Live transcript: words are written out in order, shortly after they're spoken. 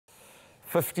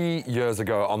50 years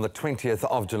ago, on the 20th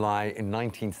of July in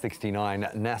 1969,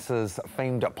 NASA's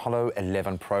famed Apollo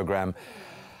 11 program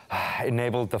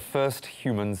enabled the first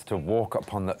humans to walk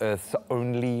upon the Earth's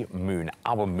only moon,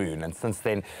 our moon. And since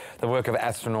then, the work of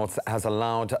astronauts has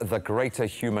allowed the greater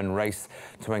human race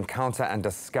to encounter and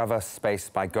discover space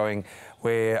by going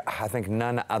where I think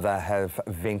none other have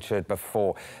ventured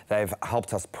before. They've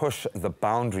helped us push the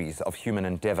boundaries of human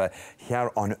endeavor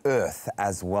here on Earth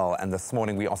as well. And this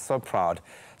morning, we are so proud,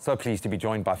 so pleased to be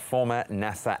joined by former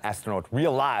NASA astronaut,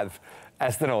 real live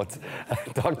astronaut,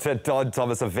 Dr. Todd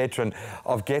Thomas, a veteran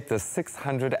of, get this,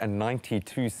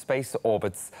 692 space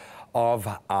orbits of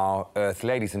our Earth.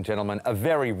 Ladies and gentlemen, a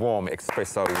very warm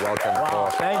Expresso welcome.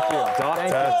 Wow, thank you.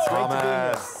 Dr.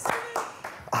 Thomas.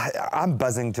 I'm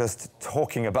buzzing just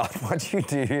talking about what you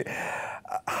do.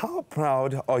 How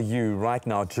proud are you right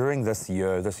now during this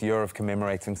year of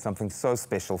commemorating something so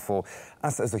special for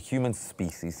us as a human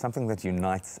species, something that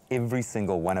unites every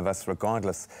single one of us,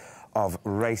 regardless of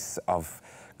race, of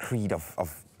creed,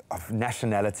 of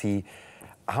nationality?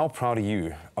 How proud are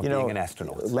you of being an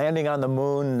astronaut? Landing on the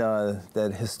moon,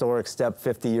 that historic step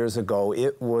 50 years ago,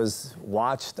 it was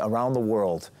watched around the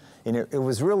world. And it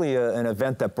was really an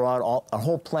event that brought a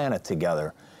whole planet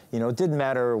together. You know, it didn't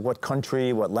matter what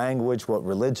country, what language, what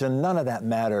religion, none of that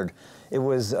mattered. It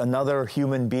was another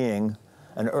human being,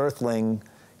 an earthling,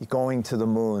 going to the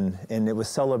moon, and it was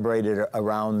celebrated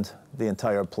around the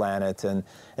entire planet. And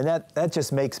that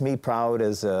just makes me proud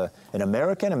as an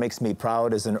American. It makes me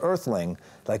proud as an earthling.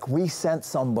 Like, we sent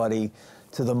somebody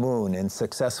to the moon and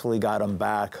successfully got them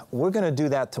back. We're going to do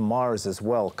that to Mars as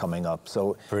well coming up.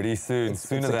 So pretty soon,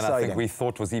 sooner than I think we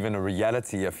thought was even a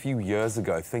reality a few years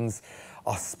ago. Things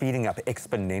are speeding up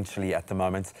exponentially at the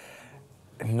moment.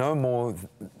 No more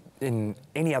in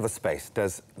any other space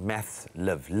does maths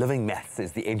live. Living Maths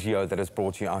is the NGO that has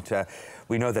brought you out here.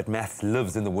 We know that maths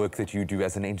lives in the work that you do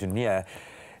as an engineer.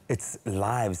 It's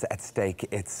lives at stake.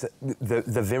 It's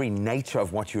the very nature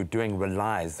of what you're doing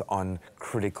relies on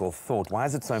critical thought. Why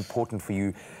is it so important for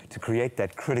you to create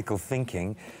that critical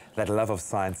thinking, that love of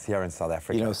science here in South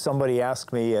Africa? You know, somebody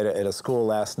asked me at a school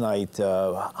last night,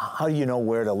 how do you know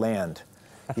where to land?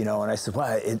 You know, and I said,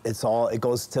 well, it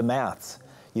goes to maths.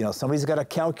 You know, somebody's got to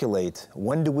calculate,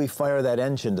 when do we fire that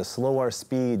engine to slow our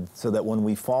speed so that when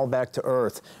we fall back to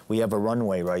Earth, we have a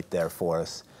runway right there for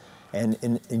us.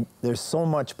 And there's so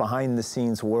much behind the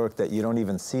scenes work that you don't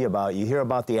even see about. You hear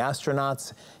about the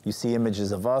astronauts, you see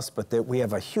images of us, but we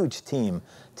have a huge team,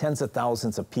 tens of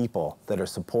thousands of people that are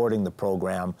supporting the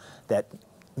program that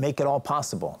make it all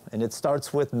possible. And it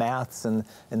starts with maths and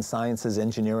sciences,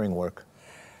 engineering work.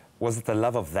 Was it the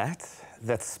love of that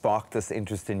sparked this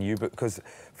interest in you? Because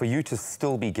for you to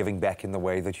still be giving back in the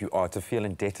way that you are, to feel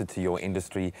indebted to your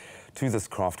industry, to this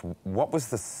craft, what was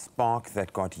the spark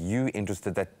that got you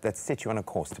interested, that set you on a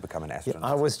course to become an astronaut?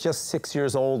 I was just 6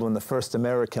 years old when the first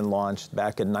American launched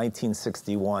back in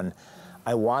 1961.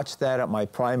 I watched that at my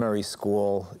primary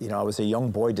school. You know, I was a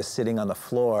young boy just sitting on the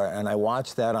floor, and I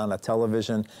watched that on a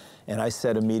television, and I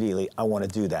said immediately, I want to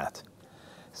do that.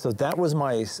 So that was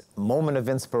my moment of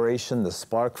inspiration, the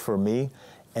spark for me,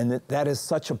 and that is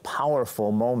such a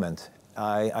powerful moment.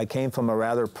 I came from a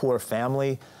rather poor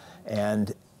family,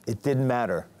 and it didn't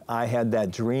matter. I had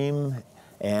that dream,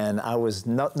 and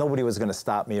nobody was going to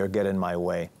stop me or get in my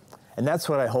way. And that's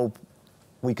what I hope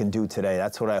we can do today.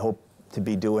 That's what I hope to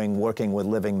be doing, working with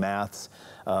Living Maths,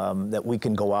 that we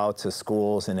can go out to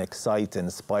schools and excite and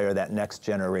inspire that next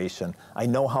generation. I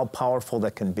know how powerful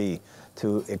that can be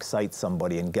to excite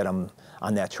somebody and get them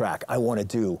on that track. I want to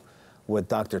do what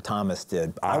Dr. Thomas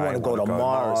did. I want to go to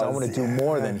Mars. I want to do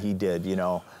more than he did, you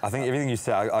know. I think everything you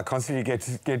say, I constantly get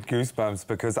goosebumps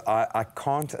because I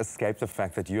can't escape the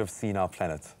fact that you have seen our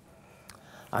planet.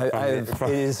 It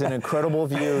is an incredible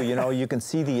view. You know, you can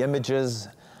see the images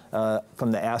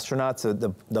from the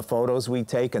astronauts, the photos we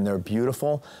take, and they're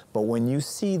beautiful. But when you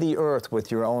see the Earth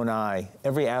with your own eye,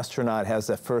 every astronaut has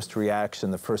that first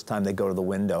reaction the first time they go to the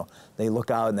window. They look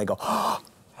out and they go, oh!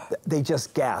 They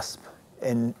just gasp.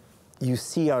 And you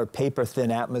see our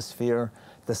paper-thin atmosphere.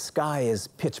 The sky is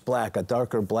pitch black, a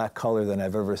darker black color than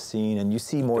I've ever seen. And you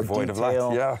see more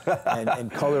detail and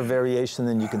color variation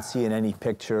than you can see in any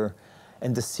picture.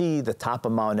 And to see the top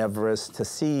of Mount Everest, to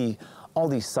see all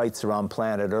these sights around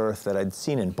planet Earth that I'd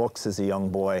seen in books as a young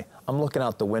boy. I'm looking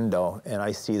out the window and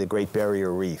I see the Great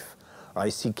Barrier Reef, or I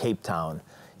see Cape Town.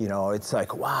 You know, it's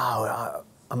like, wow,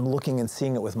 I'm looking and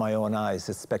seeing it with my own eyes.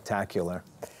 It's spectacular.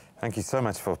 Thank you so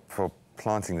much for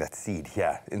planting that seed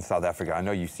here in South Africa. I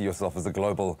know you see yourself as a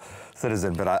global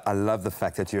citizen, but I love the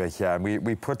fact that you are here. And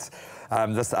we put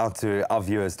this out to our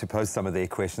viewers to post some of their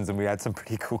questions, and we had some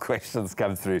pretty cool questions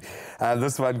come through.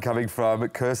 This one coming from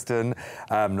Kirsten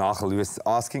Nachel, who is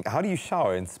asking, how do you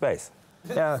shower in space?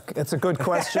 Yeah, it's a good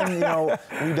question. You know,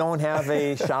 we don't have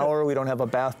a shower, we don't have a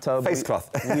bathtub. Face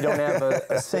cloth. We don't have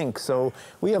a sink. So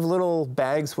we have little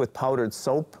bags with powdered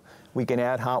soap. We can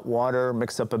add hot water,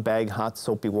 mix up a bag, hot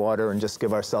soapy water, and just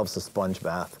give ourselves a sponge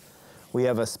bath. We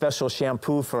have a special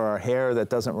shampoo for our hair that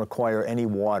doesn't require any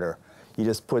water. You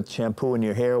just put shampoo in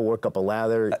your hair, work up a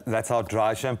lather. That's how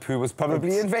dry shampoo was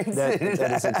probably invented. That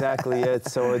is exactly it.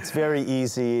 So it's very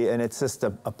easy, and it's just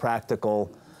a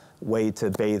practical way to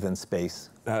bathe in space.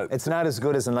 It's not as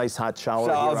good as a nice hot shower.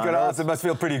 So I was going to ask, it must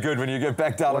feel pretty good when you get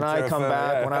back down. When I come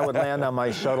back, when I would land on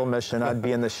my shuttle mission, I'd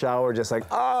be in the shower just like,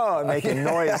 oh, making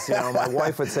noise. You know, my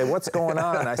wife would say, what's going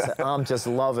on? I said, I'm just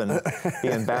loving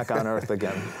being back on Earth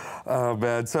again. Oh,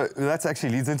 man. So that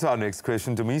actually leads into our next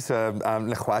question. Dumisa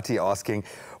Lechwati asking,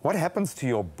 what happens to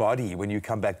your body when you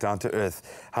come back down to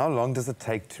Earth? How long does it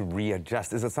take to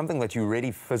readjust? Is it something that you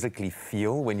really physically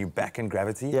feel when you're back in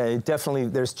gravity? Yeah, definitely.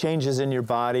 There's changes in your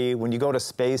body. When you go to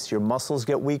space, your muscles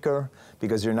get weaker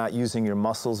because you're not using your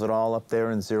muscles at all up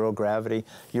there in zero gravity.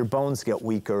 Your bones get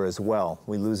weaker as well.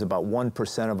 We lose about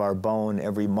 1% of our bone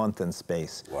every month in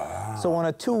space. Wow. So on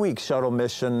a 2-week shuttle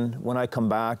mission, when I come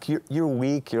back, you're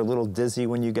weak, you're a little dizzy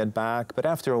when you get back, but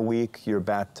after a week, you're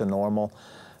back to normal.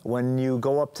 When you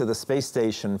go up to the space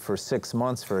station for 6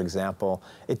 months, for example,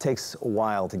 it takes a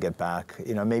while to get back.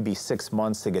 You know, maybe 6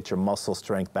 months to get your muscle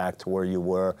strength back to where you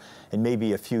were, and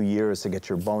maybe a few years to get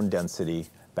your bone density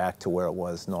back to where it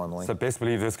was normally. So best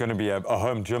believe there's going to be a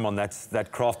home gym on that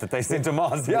craft that they sent to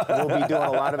Mars. Yeah. We'll be doing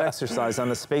a lot of exercise. On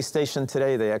the space station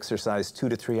today, they exercise 2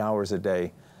 to 3 hours a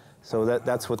day. So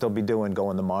that's what they'll be doing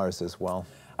going to Mars as well.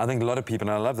 I think a lot of people,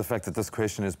 and I love the fact that this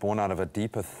question is born out of a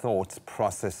deeper thought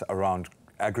process around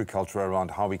agriculture, around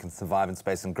how we can survive in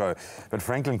space and grow. But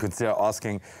Franklin Kunzea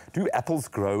asking, do apples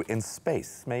grow in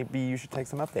space? Maybe you should take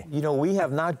some up there. You know, we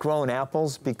have not grown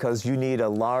apples because you need a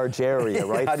large area,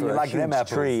 right? How do you like them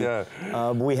apples? Tree.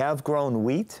 Yeah. We have grown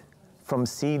wheat from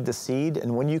seed to seed,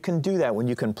 and when you can do that, when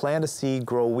you can plant a seed,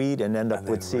 grow wheat, and end up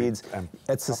with seeds,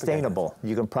 it's sustainable.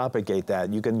 You can propagate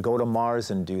that. You can go to Mars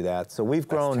and do that. So we've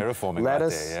grown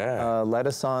lettuce,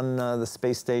 lettuce on the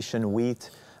space station,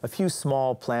 wheat, a few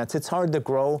small plants. It's hard to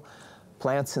grow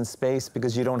plants in space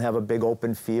because you don't have a big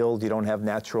open field, you don't have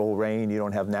natural rain, you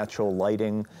don't have natural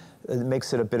lighting. It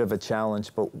makes it a bit of a challenge,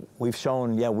 but we've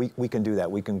shown, yeah, we can do that.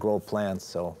 We can grow plants,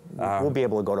 so we'll be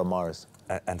able to go to Mars.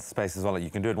 And space as well. You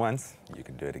can do it once, you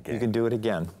can do it again. You can do it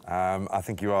again. I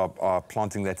think you are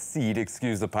planting that seed,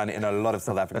 excuse the pun, in a lot of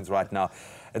South Africans right now.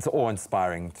 It's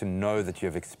awe-inspiring to know that you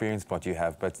have experienced what you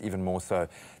have, but even more so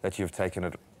that you've taken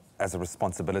it as a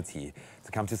responsibility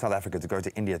to come to South Africa, to go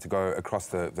to India, to go across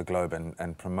the globe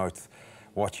and promote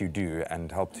what you do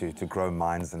and help to grow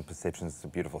minds and perceptions. It's a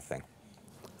beautiful thing.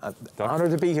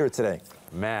 Honored to be here today.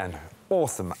 Man,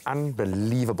 awesome,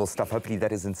 unbelievable stuff. Hopefully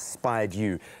that has inspired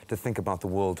you to think about the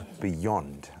world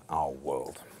beyond our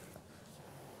world.